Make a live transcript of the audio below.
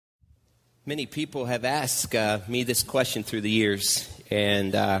Many people have asked me this question through the years,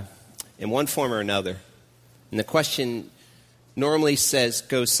 and in one form or another. And the question normally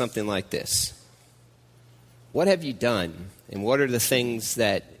goes something like this. What have you done, and what are the things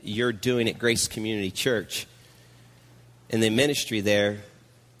that you're doing at Grace Community Church in the ministry there?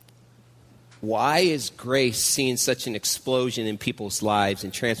 Why is Grace seeing such an explosion in people's lives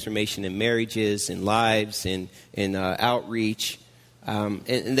and transformation in marriages and lives and outreach? And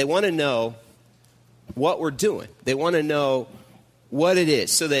they want to know what we're doing. They want to know what it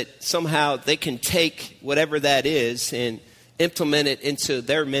is so that somehow they can take whatever that is and implement it into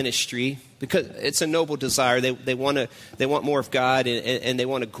their ministry, because it's a noble desire. They want more of God, and they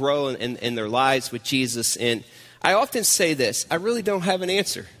want to grow in their lives with Jesus. And I often say this: I really don't have an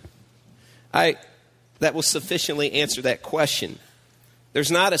answer that will sufficiently answer that question.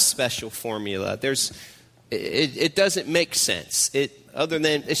 There's not a special formula. It doesn't make sense. Other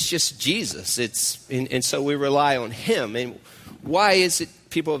than it's just Jesus. And so we rely on Him. And why is it,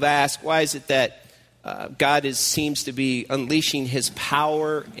 people have asked, why is it that God seems to be unleashing His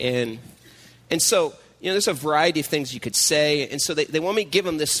power? And so, there's a variety of things you could say. And so they want me to give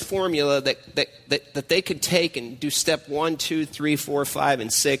them this formula that they could take and do step 1, 2, 3, 4, 5,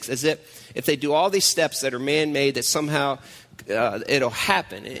 and 6, as if they do all these steps that are man-made, that somehow it'll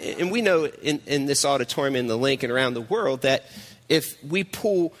happen. And we know in this auditorium, in the link, and around the world, that if we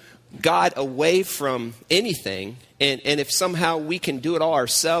pull God away from anything, and if somehow we can do it all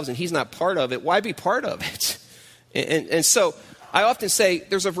ourselves and He's not part of it, why be part of it? And so I often say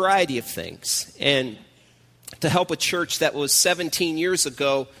there's a variety of things. And to help a church that was 17 years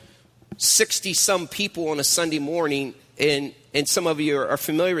ago, 60-some people on a Sunday morning, and some of you are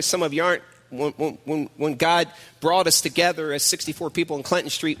familiar with, some of you aren't. When God brought us together as 64 people in Clinton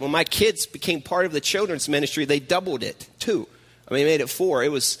Street, when my kids became part of the children's ministry, they doubled it, 2. They made it 4.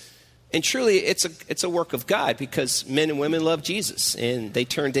 And truly, it's a work of God, because men and women love Jesus and they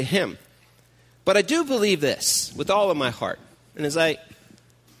turn to Him. But I do believe this with all of my heart. And as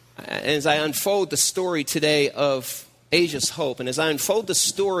I unfold the story today of Asia's Hope, and as I unfold the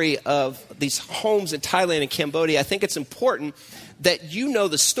story of these homes in Thailand and Cambodia, I think it's important that you know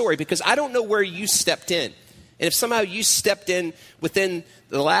the story, because I don't know where you stepped in. And if somehow you stepped in within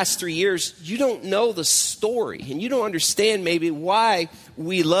the last 3 years, you don't know the story. And you don't understand maybe why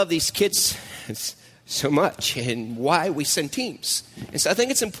we love these kids so much and why we send teams. And so I think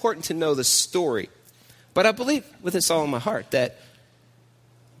it's important to know the story. But I believe with this all in my heart that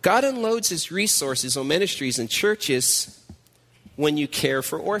God unloads His resources on ministries and churches when you care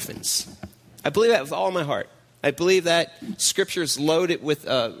for orphans. I believe that with all my heart. I believe that Scripture is loaded with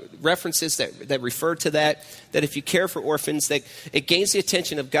references that refer to that if you care for orphans, that it gains the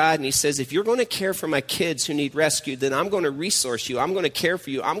attention of God. And He says, if you're going to care for my kids who need rescue, then I'm going to resource you. I'm going to care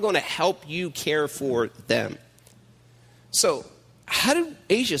for you. I'm going to help you care for them. So how did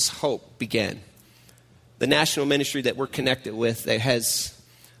Asia's Hope begin? The national ministry that we're connected with that has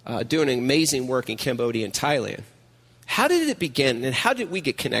doing amazing work in Cambodia and Thailand. How did it begin, and how did we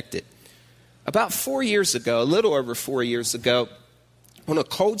get connected? About 4 years ago, a little over 4 years ago, on a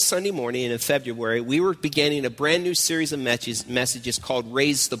cold Sunday morning in February, we were beginning a brand new series of messages called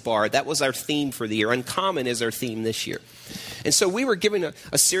Raise the Bar. That was our theme for the year. Uncommon is our theme this year. And so we were given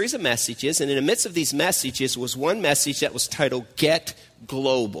a series of messages, and in the midst of these messages was one message that was titled Get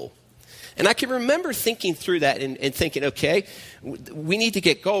Global. And I can remember thinking through that and thinking, okay, we need to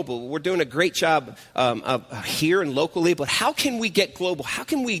get global. We're doing a great job here and locally, but how can we get global? How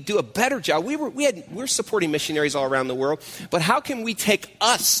can we do a better job? We're supporting missionaries all around the world, but how can we take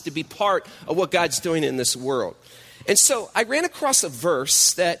us to be part of what God's doing in this world? And so I ran across a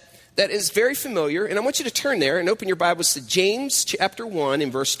verse that is very familiar, and I want you to turn there and open your Bibles to James chapter 1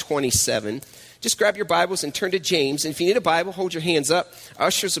 and verse 27. Just grab your Bibles and turn to James. And if you need a Bible, hold your hands up.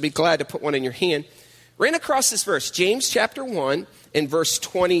 Ushers will be glad to put one in your hand. Ran across this verse, James chapter 1 and verse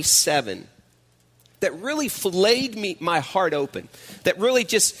 27, that really filleted my heart open, that really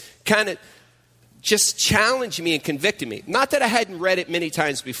just challenged me and convicted me. Not that I hadn't read it many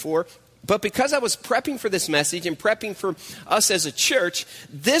times before, but because I was prepping for this message and prepping for us as a church,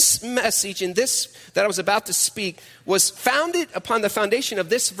 this message and this that I was about to speak was founded upon the foundation of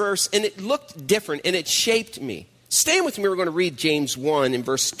this verse, and it looked different, and it shaped me. Stand with me. We're going to read James 1 in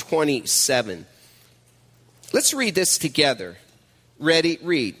verse 27. Let's read this together. Ready,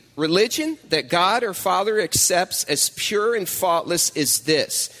 read. Religion that God our Father accepts as pure and faultless is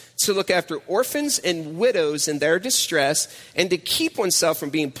this: to look after orphans and widows in their distress and to keep oneself from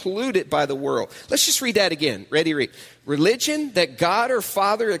being polluted by the world. Let's just read that again. Ready, read. Religion that God our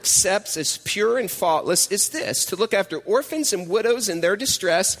Father accepts as pure and faultless is this: to look after orphans and widows in their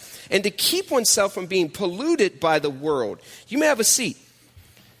distress and to keep oneself from being polluted by the world. You may have a seat.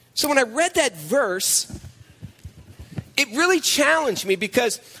 So when I read that verse, it really challenged me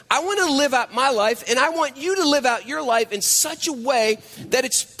because I want to live out my life and I want you to live out your life in such a way that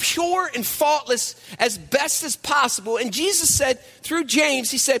it's pure and faultless as best as possible. And Jesus said through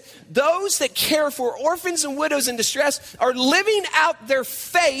James, he said, those that care for orphans and widows in distress are living out their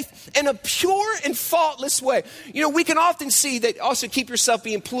faith in a pure and faultless way. You know, we can often see that also keep yourself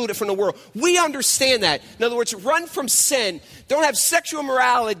being polluted from the world. We understand that. In other words, run from sin. Don't have sexual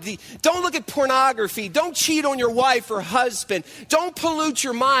immorality. Don't look at pornography. Don't cheat on your wife or husband. Don't pollute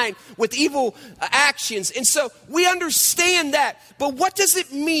your mind with evil actions. And so we understand that. But what does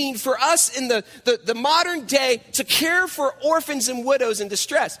it mean for us in the modern day to care for orphans and widows in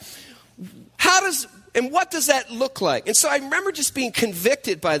distress? And what does that look like? And so I remember just being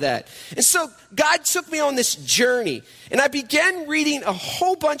convicted by that. And so God took me on this journey. And I began reading a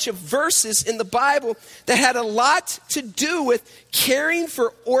whole bunch of verses in the Bible that had a lot to do with caring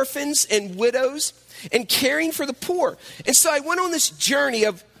for orphans and widows and caring for the poor. And so I went on this journey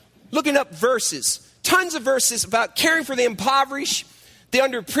of looking up verses, tons of verses about caring for the impoverished, the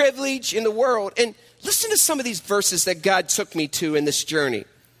underprivileged in the world. And listen to some of these verses that God took me to in this journey.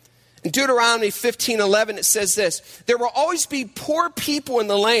 In Deuteronomy 15:11, it says this: there will always be poor people in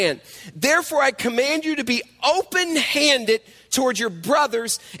the land. Therefore, I command you to be open-handed towards your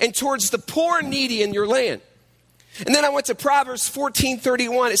brothers and towards the poor and needy in your land. And then I went to Proverbs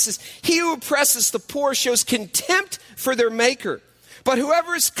 14:31. It says, he who oppresses the poor shows contempt for their maker. But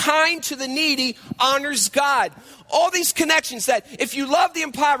whoever is kind to the needy honors God. All these connections that if you love the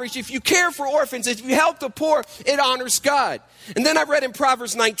impoverished, if you care for orphans, if you help the poor, it honors God. And then I read in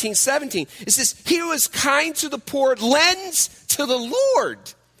Proverbs 19:17, it says, he who is kind to the poor lends to the Lord.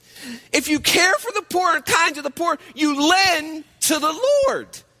 If you care for the poor and kind to the poor, you lend to the Lord.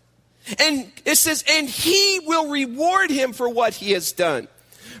 And it says, and he will reward him for what he has done.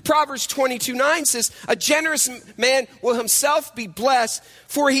 Proverbs 22:9 says, a generous man will himself be blessed,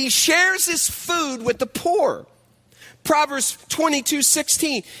 for he shares his food with the poor. Proverbs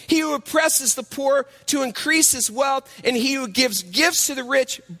 22:16, he who oppresses the poor to increase his wealth, and he who gives gifts to the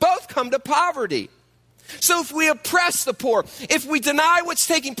rich, both come to poverty. So if we oppress the poor, if we deny what's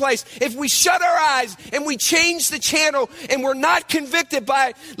taking place, if we shut our eyes and we change the channel and we're not convicted by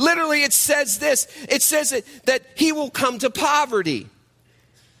it, literally it says this, it says that he will come to poverty.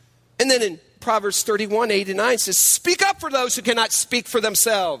 And then in Proverbs 31:8-9 says, speak up for those who cannot speak for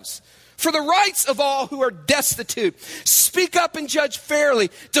themselves, for the rights of all who are destitute. Speak up and judge fairly.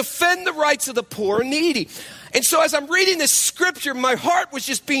 Defend the rights of the poor and needy. And so as I'm reading this scripture, my heart was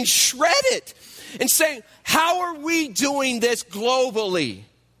just being shredded and saying, how are we doing this globally?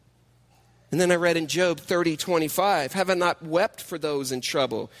 And then I read in Job 30:25, have I not wept for those in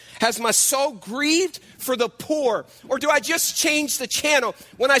trouble? Has my soul grieved for the poor? Or do I just change the channel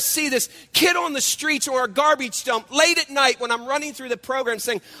when I see this kid on the streets or a garbage dump late at night when I'm running through the program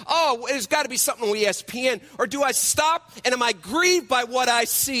saying, oh, there's got to be something on ESPN? Or do I stop and am I grieved by what I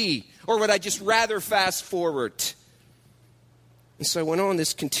see? Or would I just rather fast forward? And so I went on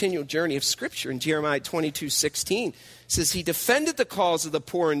this continual journey of Scripture in Jeremiah 22:16. It says, he defended the cause of the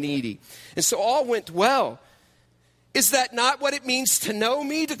poor and needy. And so all went well. Is that not what it means to know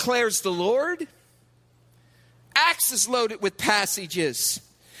me, declares the Lord? Acts is loaded with passages.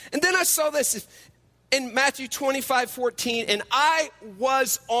 And then I saw this in Matthew 25:14, and I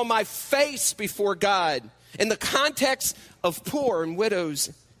was on my face before God in the context of poor and widows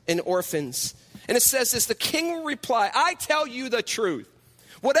and orphans. And it says this, the king will reply, I tell you the truth.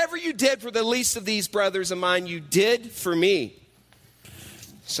 Whatever you did for the least of these brothers of mine, you did for me.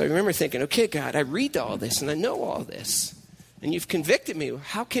 So I remember thinking, okay, God, I read all this and I know all this. And you've convicted me.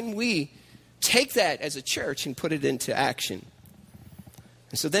 How can we take that as a church and put it into action?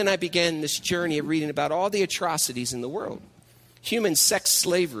 And so then I began this journey of reading about all the atrocities in the world. Human sex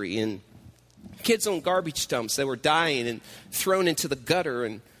slavery and kids on garbage dumps that were dying and thrown into the gutter.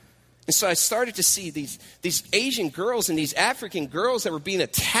 And so I started to see these Asian girls and these African girls that were being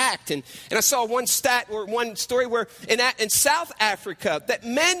attacked. And I saw one story where in South Africa that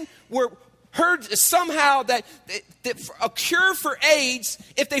men were heard somehow that a cure for AIDS,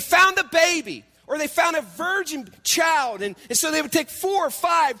 if they found a baby or they found a virgin child. And so they would take 4,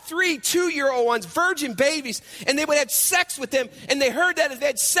 5, 3, 2-year-old ones, virgin babies, and they would have sex with them. And they heard that if they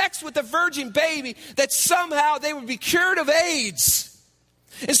had sex with a virgin baby, that somehow they would be cured of AIDS.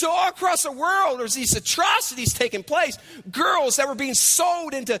 And so all across the world, there's these atrocities taking place. Girls that were being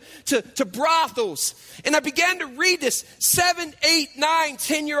sold into brothels. And I began to read this. 7, 8, 9,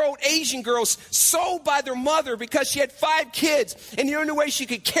 10-year-old Asian girls sold by their mother because she had 5 kids. And the only way she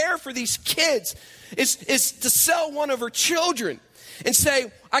could care for these kids is to sell one of her children. And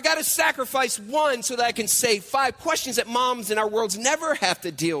say, I got to sacrifice one so that I can save 5. Questions that moms in our worlds never have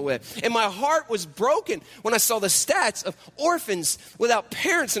to deal with. And my heart was broken when I saw the stats of orphans without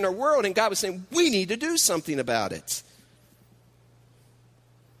parents in our world. And God was saying, we need to do something about it.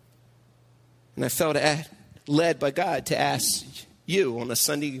 And I felt led by God to ask you on a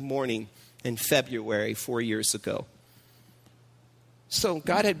Sunday morning in February 4 years ago. So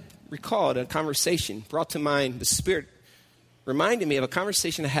God had recalled a conversation, brought to mind the Spirit reminded me of a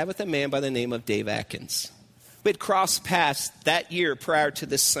conversation I had with a man by the name of Dave Atkins. We had crossed paths that year prior to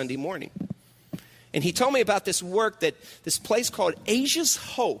this Sunday morning. And he told me about this work that this place called Asia's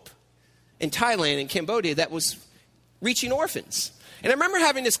Hope in Thailand and Cambodia that was reaching orphans. And I remember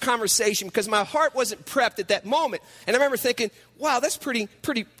having this conversation because my heart wasn't prepped at that moment. And I remember thinking, wow, that's pretty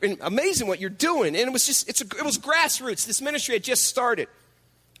amazing what you're doing. And it was grassroots. This ministry had just started.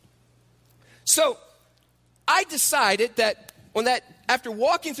 So I decided that after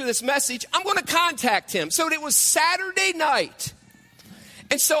walking through this message, I'm going to contact him. So it was Saturday night.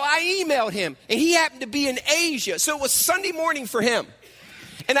 And so I emailed him, and he happened to be in Asia. So it was Sunday morning for him.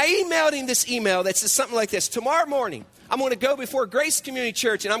 And I emailed him this email that says something like this. Tomorrow morning, I'm going to go before Grace Community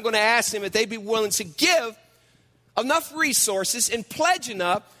Church, and I'm going to ask them if they'd be willing to give enough resources and pledge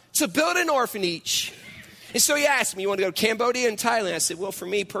enough to build an orphanage. And so he asked me, you want to go to Cambodia and Thailand? I said, well, for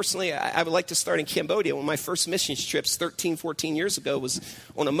me personally, I would like to start in Cambodia. One of my first missions trips 13, 14 years ago was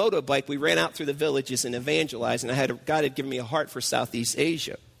on a motorbike. We ran out through the villages and evangelized, and God had given me a heart for Southeast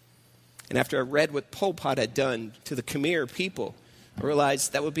Asia. And after I read what Pol Pot had done to the Khmer people, I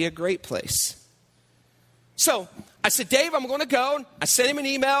realized that would be a great place. So I said, Dave, I'm going to go. I sent him an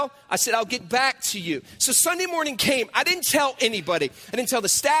email. I said, I'll get back to you. So Sunday morning came. I didn't tell anybody. I didn't tell the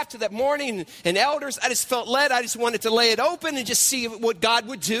staff to that morning and elders. I just felt led. I just wanted to lay it open and just see what God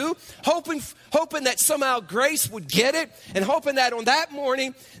would do. Hoping that somehow Grace would get it. And hoping that on that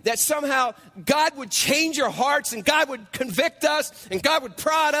morning that somehow God would change our hearts and God would convict us and God would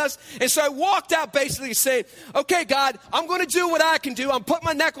prod us. And so I walked out basically saying, okay, God, I'm going to do what I can do. I'm putting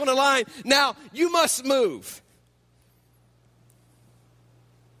my neck on the line. Now you must move.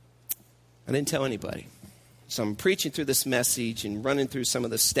 I didn't tell anybody. So I'm preaching through this message and running through some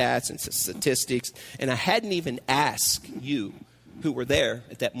of the stats and statistics. And I hadn't even asked you who were there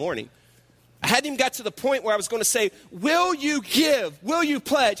at that morning. I hadn't even got to the point where I was going to say, will you give? Will you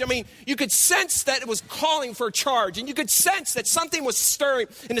pledge? I mean, you could sense that it was calling for a charge. And you could sense that something was stirring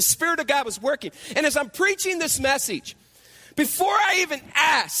and the Spirit of God was working. And as I'm preaching this message, before I even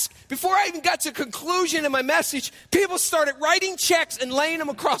asked, before I even got to a conclusion in my message, people started writing checks and laying them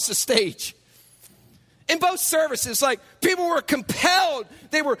across the stage. In both services, like people were compelled,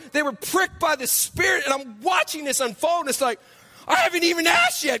 they were pricked by the Spirit, and I'm watching this unfold, and it's like, I haven't even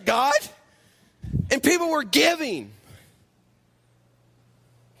asked yet, God. And people were giving.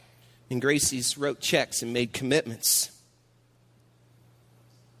 And Gracie's wrote checks and made commitments.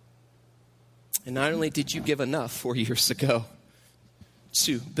 And not only did you give enough 4 years ago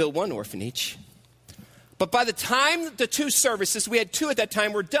to build one orphanage, but by the time the 2 services, we had 2 at that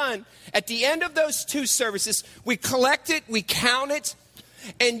time, were done, at the end of those 2 services, we collected, we counted,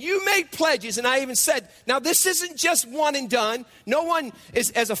 and you made pledges. And I even said, now this isn't just one and done. No one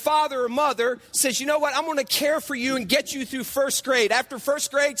is, as a father or mother, says, you know what, I'm going to care for you and get you through first grade. After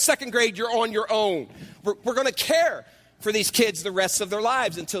first grade, second grade, you're on your own. We're going to care for these kids the rest of their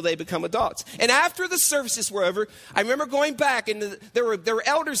lives until they become adults. And after the services were over, I remember going back, and there were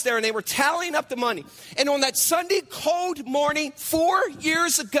elders there, and they were tallying up the money. And on that Sunday cold morning 4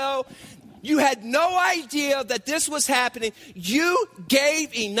 years ago, you had no idea that this was happening. You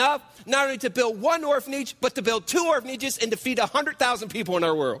gave enough not only to build one orphanage, but to build 2 orphanages and to feed 100,000 people in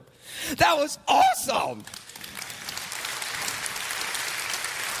our world. That was awesome.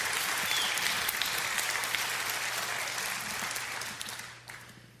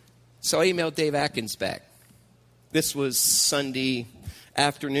 So I emailed Dave Atkins back. This was Sunday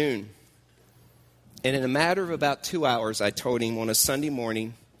afternoon. And in a matter of about 2 hours, I told him on a Sunday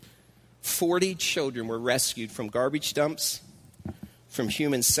morning, 40 children were rescued from garbage dumps, from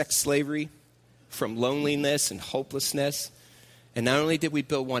human sex slavery, from loneliness and hopelessness. And not only did we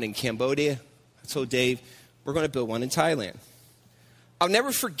build one in Cambodia, I told Dave, we're going to build one in Thailand. I'll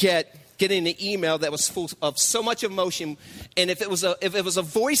never forget getting an email that was full of so much emotion. And if it was a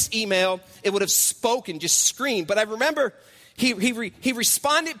voice email, it would have spoken, just screamed. But I remember he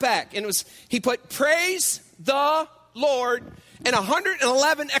responded back, and he put, "Praise the Lord," and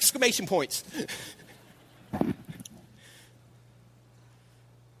 111 exclamation points.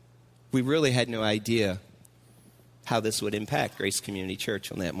 We really had no idea how this would impact Grace Community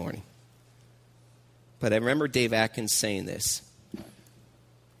Church on that morning. But I remember Dave Atkins saying this.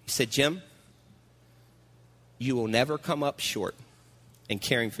 He said, "Jim, you will never come up short in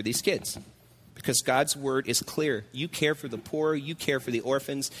caring for these kids, because God's word is clear. You care for the poor, you care for the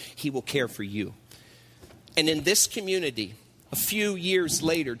orphans, He will care for you." And in this community, a few years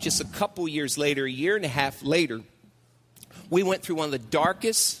later, just a couple years later, a year and a half later, we went through one of the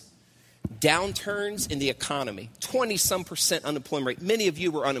darkest downturns in the economy, 20-some% unemployment rate. Many of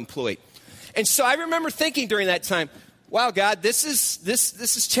you were unemployed. And so I remember thinking during that time, wow, God, this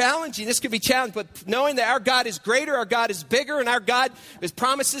is challenging. This could be challenging. But knowing that our God is greater, our God is bigger, and our God has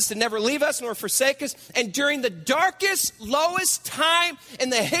promises to never leave us nor forsake us. And during the darkest, lowest time in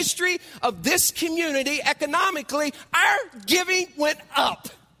the history of this community, economically, our giving went up.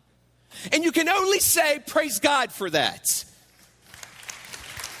 And you can only say, praise God for that.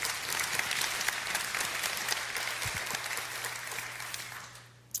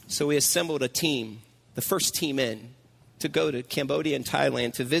 So we assembled a team, the first team in, to go to Cambodia and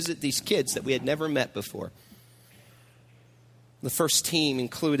Thailand to visit these kids that we had never met before. The first team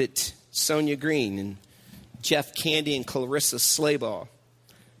included Sonia Green and Jeff Candy and Clarissa Slayball,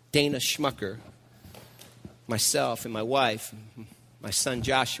 Dana Schmucker, myself and my wife, my son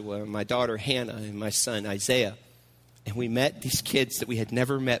Joshua, and my daughter Hannah, and my son Isaiah. And we met these kids that we had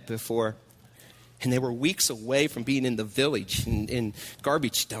never met before. And they were weeks away from being in the village in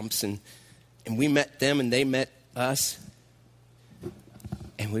garbage dumps. And we met them and they met us.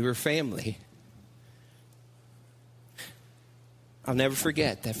 And we were family. I'll never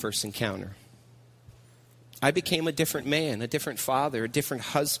forget that first encounter. I became a different man, a different father, a different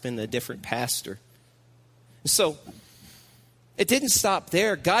husband, a different pastor. So it didn't stop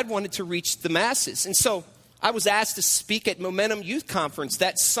there. God wanted to reach the masses. And so I was asked to speak at Momentum Youth Conference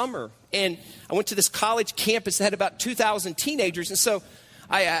that summer. And I went to this college campus that had about 2,000 teenagers. And so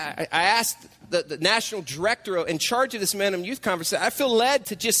I asked the national director in charge of this Momentum Youth Conference, I feel led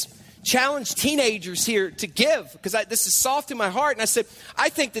to just challenge teenagers here to give, because this is soft in my heart. And I said, I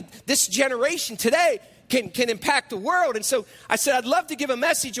think that this generation today can impact the world. And so I said, I'd love to give a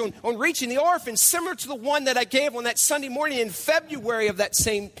message on reaching the orphans, similar to the one that I gave on that Sunday morning in February of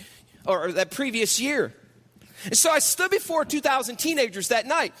that previous year. And so I stood before 2,000 teenagers that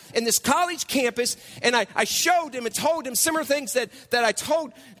night in this college campus, and I showed them and told them similar things that I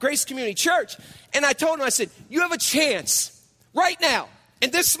told Grace Community Church. And I told them, I said, you have a chance right now,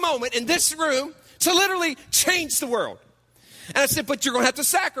 in this moment, in this room, to literally change the world. And I said, but you're going to have to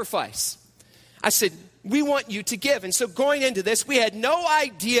sacrifice. I said, we want you to give. And so going into this, we had no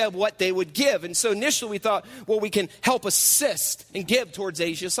idea what they would give. And so initially we thought, well, we can help assist and give towards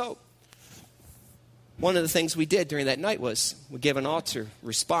Asia's Hope. One of the things we did during that night was we gave an altar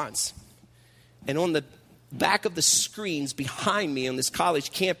response. And on the back of the screens behind me on this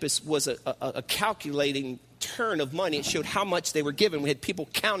college campus was a calculating turn of money. It showed how much they were giving. We had people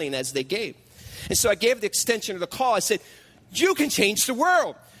counting as they gave. And so I gave the extension of the call. I said, you can change the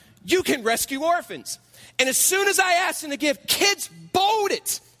world. You can rescue orphans. And as soon as I asked them to give, kids bolted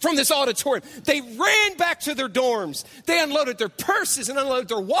from this auditorium. They ran back to their dorms. They unloaded their purses and unloaded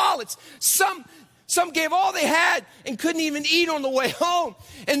their wallets. Some gave all they had and couldn't even eat on the way home.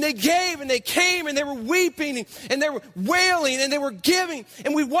 And they gave and they came and they were weeping and they were wailing and they were giving.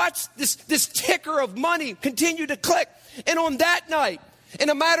 And we watched this ticker of money continue to click. And on that night, in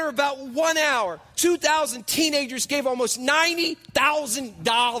a matter of about 1 hour, 2,000 teenagers gave almost $90,000.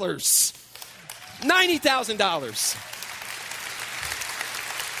 $90,000.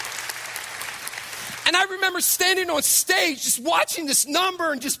 And I remember standing on stage just watching this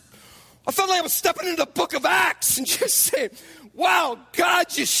number and I felt like I was stepping into the book of Acts and just saying, wow, God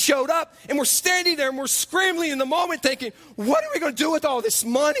just showed up. And we're standing there and we're scrambling in the moment thinking, what are we going to do with all this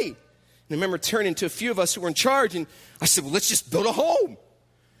money? And I remember turning to a few of us who were in charge and I said, well, let's just build a home.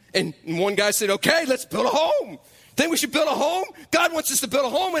 And one guy said, okay, let's build a home. Think we should build a home? God wants us to build a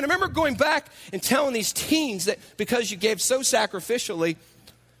home. And I remember going back and telling these teens that because you gave so sacrificially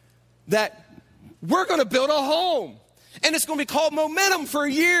that we're going to build a home. And it's going to be called Momentum for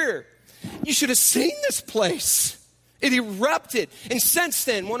a year. You should have seen this place. It erupted. And since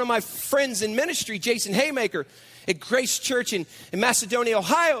then, one of my friends in ministry, Jason Haymaker, at Grace Church in Macedonia,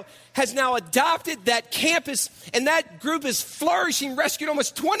 Ohio, has now adopted that campus, and that group is flourishing, rescued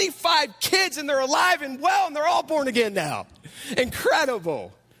almost 25 kids, and they're alive and well, and they're all born again now.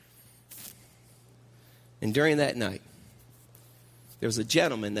 Incredible. And during that night, there was a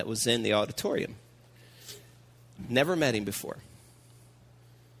gentleman that was in the auditorium. Never met him before.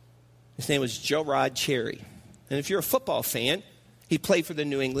 His name was Gerard Cherry. And if you're a football fan, he played for the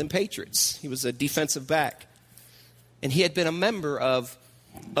New England Patriots. He was a defensive back. And he had been a member of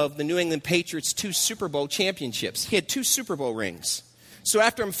the New England Patriots' 2 Super Bowl championships. He had 2 Super Bowl rings. So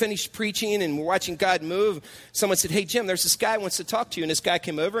after I'm finished preaching and we're watching God move, someone said, "Hey, Jim, there's this guy who wants to talk to you." And this guy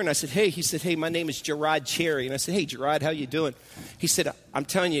came over and I said, He said, "Hey, my name is Gerard Cherry." And I said, "Hey, Gerard, how you doing?" He said, "I'm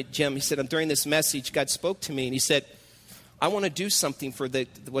telling you, Jim," he said, "during this message, God spoke to me." And he said, "I want to do something for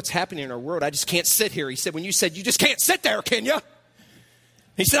what's happening in our world. I just can't sit here." He said, "When you said you just can't sit there, can you?"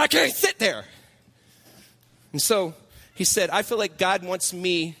 He said, "I can't sit there." And so he said, "I feel like God wants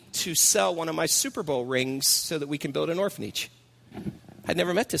me to sell one of my Super Bowl rings so that we can build an orphanage." I'd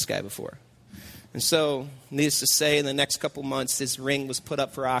never met this guy before. And so, needless to say, in the next couple months, his ring was put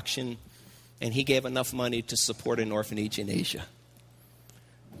up for auction, and he gave enough money to support an orphanage in Asia.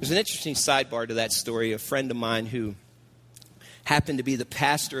 There's an interesting sidebar to that story. A friend of mine who happened to be the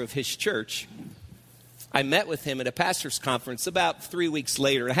pastor of his church, I met with him at a pastor's conference about 3 weeks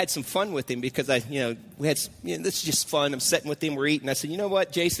later. I had some fun with him because this is just fun. I'm sitting with him, we're eating. I said, "You know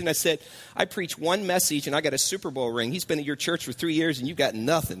what, Jason?" I said, "I preach one message and I got a Super Bowl ring. He's been at your church for 3 years and you got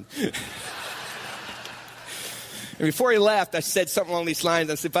nothing." And before he left, I said something along these lines.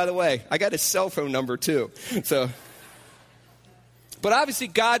 I said, "By the way, I got his cell phone number too." But obviously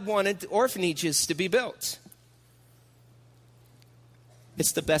God wanted orphanages to be built.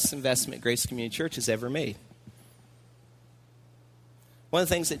 It's the best investment Grace Community Church has ever made. One of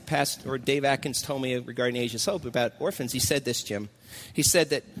the things that Pastor Dave Atkins told me regarding Asia's Hope about orphans, he said this, Jim. He said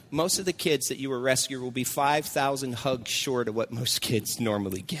that most of the kids that you will rescue will be 5,000 hugs short of what most kids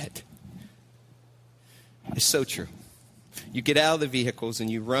normally get. It's so true. You get out of the vehicles and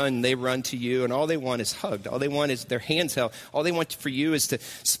you run, they run to you, and all they want is hugged. All they want is their hands held. All they want for you is to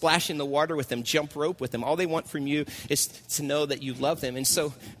splash in the water with them, jump rope with them. All they want from you is to know that you love them. And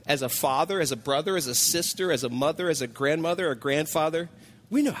so as a father, as a brother, as a sister, as a mother, as a grandmother or grandfather,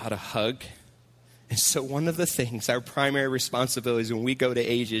 we know how to hug. And so one of the things, our primary responsibilities when we go to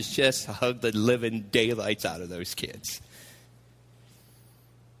Asia is just to hug the living daylights out of those kids.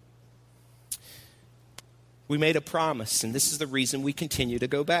 We made a promise, and this is the reason we continue to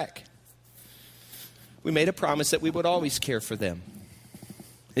go back. We made a promise that we would always care for them.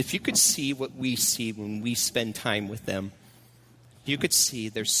 If you could see what we see when we spend time with them, you could see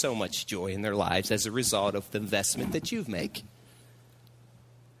there's so much joy in their lives as a result of the investment that you've made.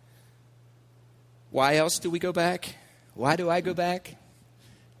 Why else do we go back? Why do I go back?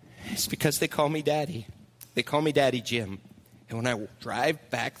 It's because they call me Daddy. They call me Daddy Jim. And when I drive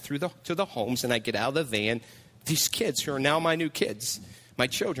back to the homes and I get out of the van, these kids who are now my new kids, my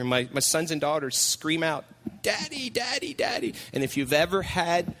children, my sons and daughters scream out, "Daddy, Daddy, Daddy." And if you've ever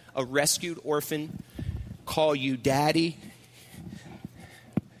had a rescued orphan call you Daddy,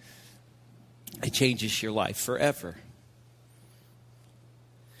 it changes your life forever.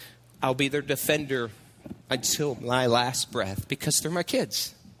 I'll be their defender until my last breath because they're my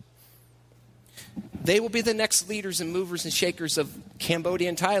kids. They will be the next leaders and movers and shakers of Cambodia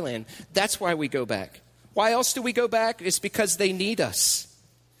and Thailand. That's why we go back. Why else do we go back? It's because they need us.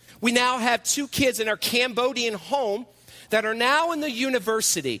 We now have 2 kids in our Cambodian home that are now in the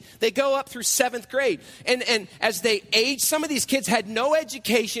university. They go up through 7th grade. And as they age, some of these kids had no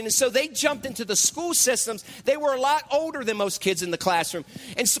education, and so they jumped into the school systems. They were a lot older than most kids in the classroom.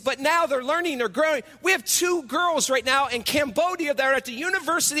 But now they're learning, they're growing. We have 2 girls right now in Cambodia that are at the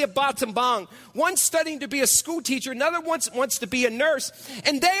University of Battambang. One studying to be a school teacher, another wants to be a nurse,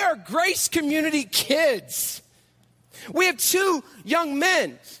 and they are Grace Community kids. We have 2 young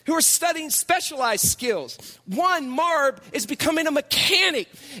men who are studying specialized skills. One, Marb, is becoming a mechanic.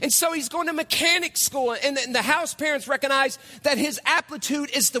 And so he's going to mechanic school. And the house parents recognize that his aptitude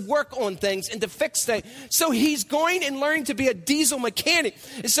is to work on things and to fix things. So he's going and learning to be a diesel mechanic.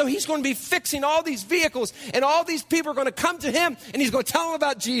 And so he's going to be fixing all these vehicles. And all these people are going to come to him and he's going to tell them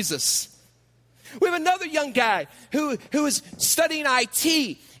about Jesus. We have another young guy who is studying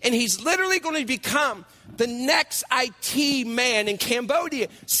IT. And he's literally going to become the next IT man in Cambodia,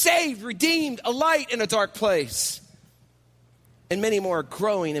 saved, redeemed, a light in a dark place. And many more are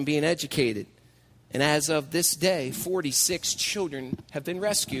growing and being educated. And as of this day, 46 children have been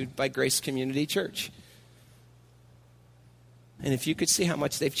rescued by Grace Community Church. And if you could see how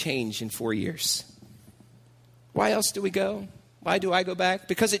much they've changed in 4 years. Why else do we go? Why do I go back?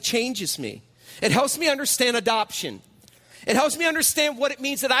 Because it changes me. It helps me understand adoption. It helps me understand what it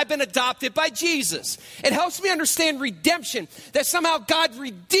means that I've been adopted by Jesus. It helps me understand redemption, that somehow God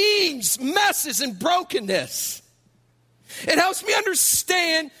redeems messes and brokenness. It helps me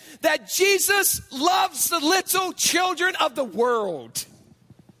understand that Jesus loves the little children of the world.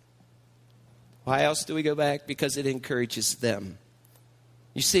 Why else do we go back? Because it encourages them.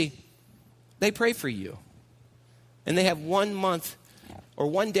 You see, they pray for you. And they have 1 month or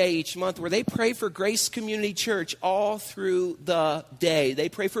 1 day each month where they pray for Grace Community Church all through the day. They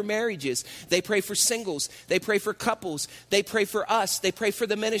pray for marriages. They pray for singles. They pray for couples. They pray for us. They pray for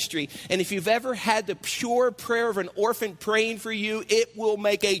the ministry. And if you've ever had the pure prayer of an orphan praying for you, it will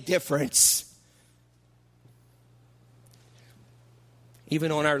make a difference.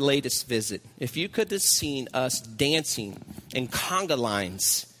 Even on our latest visit, if you could have seen us dancing in conga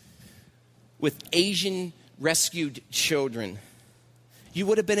lines with Asian rescued children, you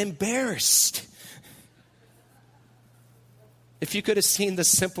would have been embarrassed. If you could have seen the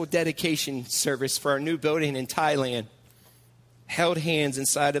simple dedication service for our new building in Thailand, held hands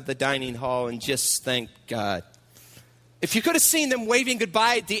inside of the dining hall and just thanked God. If you could have seen them waving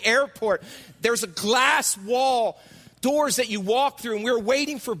goodbye at the airport, there's a glass wall, doors that you walk through, and we were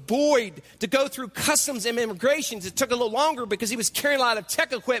waiting for Boyd to go through customs and immigration. It took a little longer because he was carrying a lot of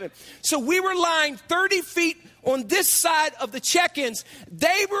tech equipment. So we were lying 30 feet on this side of the check-ins.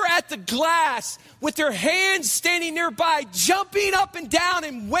 They were at the glass with their hands standing nearby, jumping up and down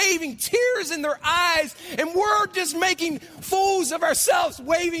and waving, tears in their eyes, and we're just making fools of ourselves,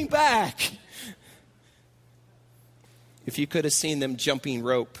 waving back. If you could have seen them jumping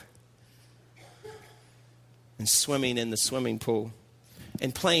rope and swimming in the swimming pool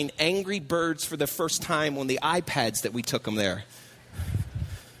and playing Angry Birds for the first time on the iPads that we took them there.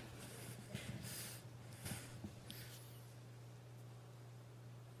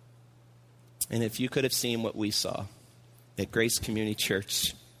 And if you could have seen what we saw, that Grace Community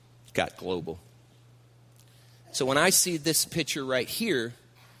Church got global. So when I see this picture right here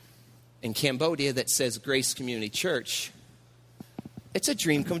in Cambodia that says Grace Community Church, it's a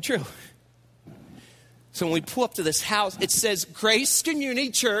dream come true. So when we pull up to this house, it says Grace Community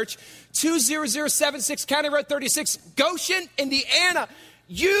Church, 20076 County Road 36, Goshen, Indiana.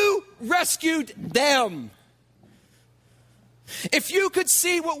 You rescued them. If you could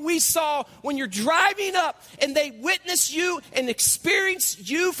see what we saw when you're driving up and they witness you and experience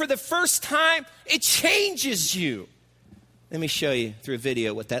you for the first time, it changes you. Let me show you through a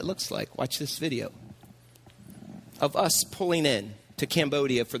video what that looks like. Watch this video of us pulling in to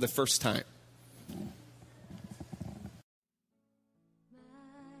Cambodia for the first time.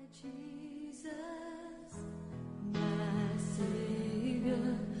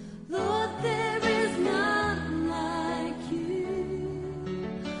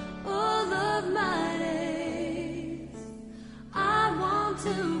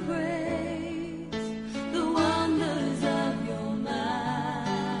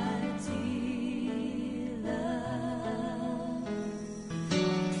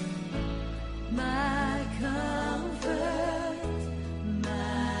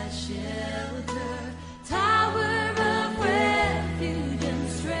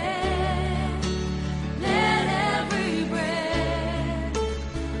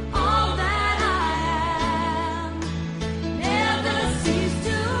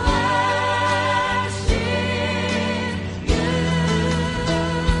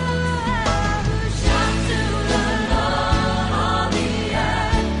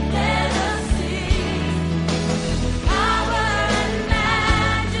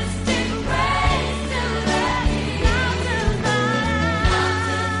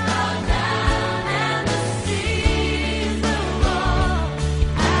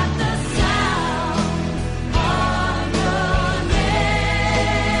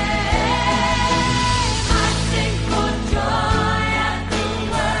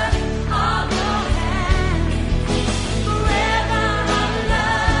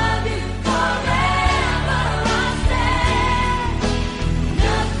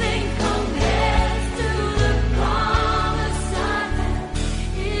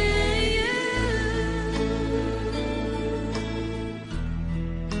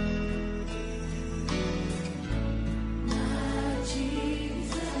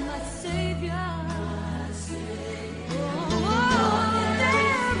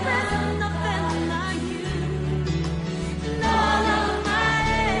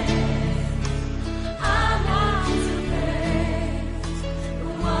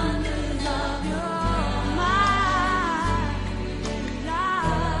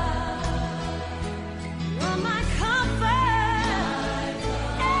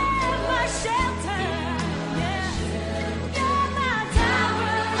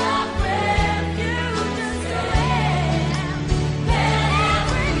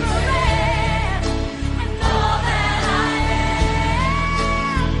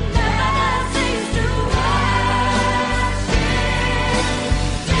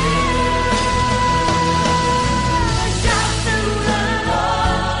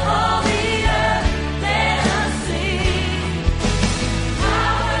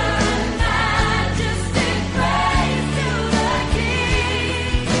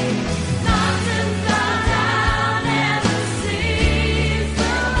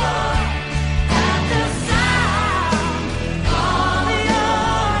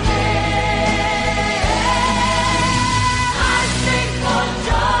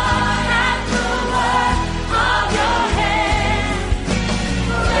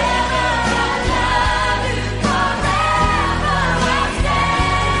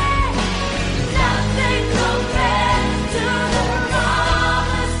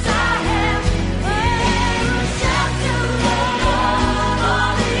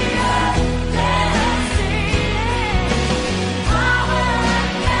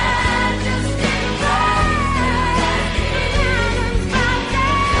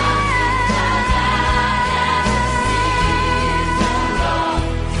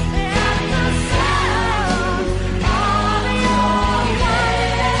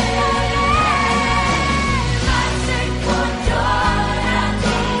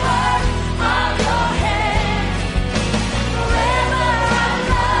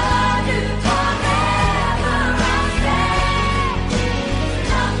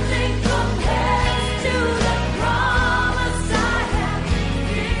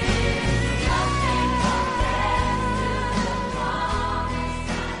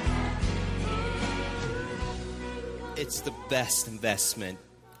 best investment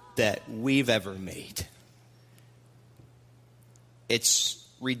that we've ever made. It's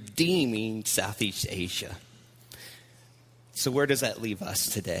redeeming Southeast Asia. So where does that leave us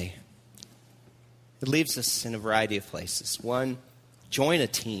today? It leaves us in a variety of places. One, join a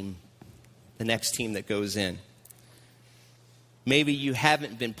team, the next team that goes in. Maybe you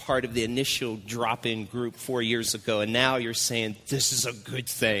haven't been part of the initial drop-in group 4 years ago, and now you're saying, this is a good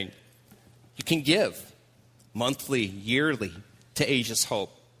thing. You can give monthly, yearly to Asia's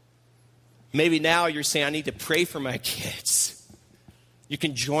Hope. Maybe now you're saying, I need to pray for my kids. You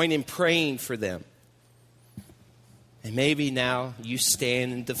can join in praying for them. And maybe now you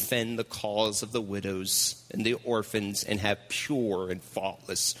stand and defend the cause of the widows and the orphans and have pure and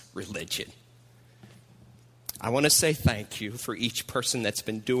faultless religion. I want to say thank you for each person that's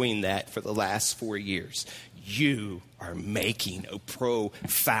been doing that for the last 4 years. You are making a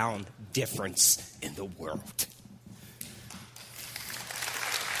profound difference in the world.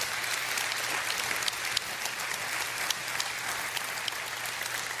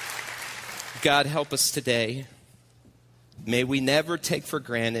 God, help us today. May we never take for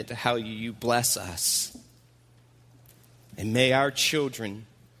granted how you bless us. And may our children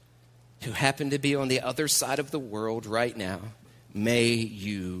who happen to be on the other side of the world right now, may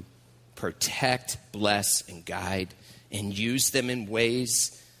you protect, bless, and guide, and use them in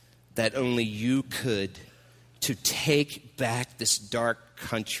ways that only you could to take back this dark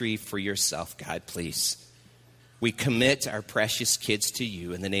country for yourself, God, please. We commit our precious kids to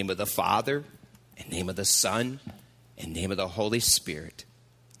you in the name of the Father, in the name of the Son, in the name of the Holy Spirit.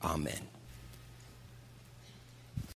 Amen.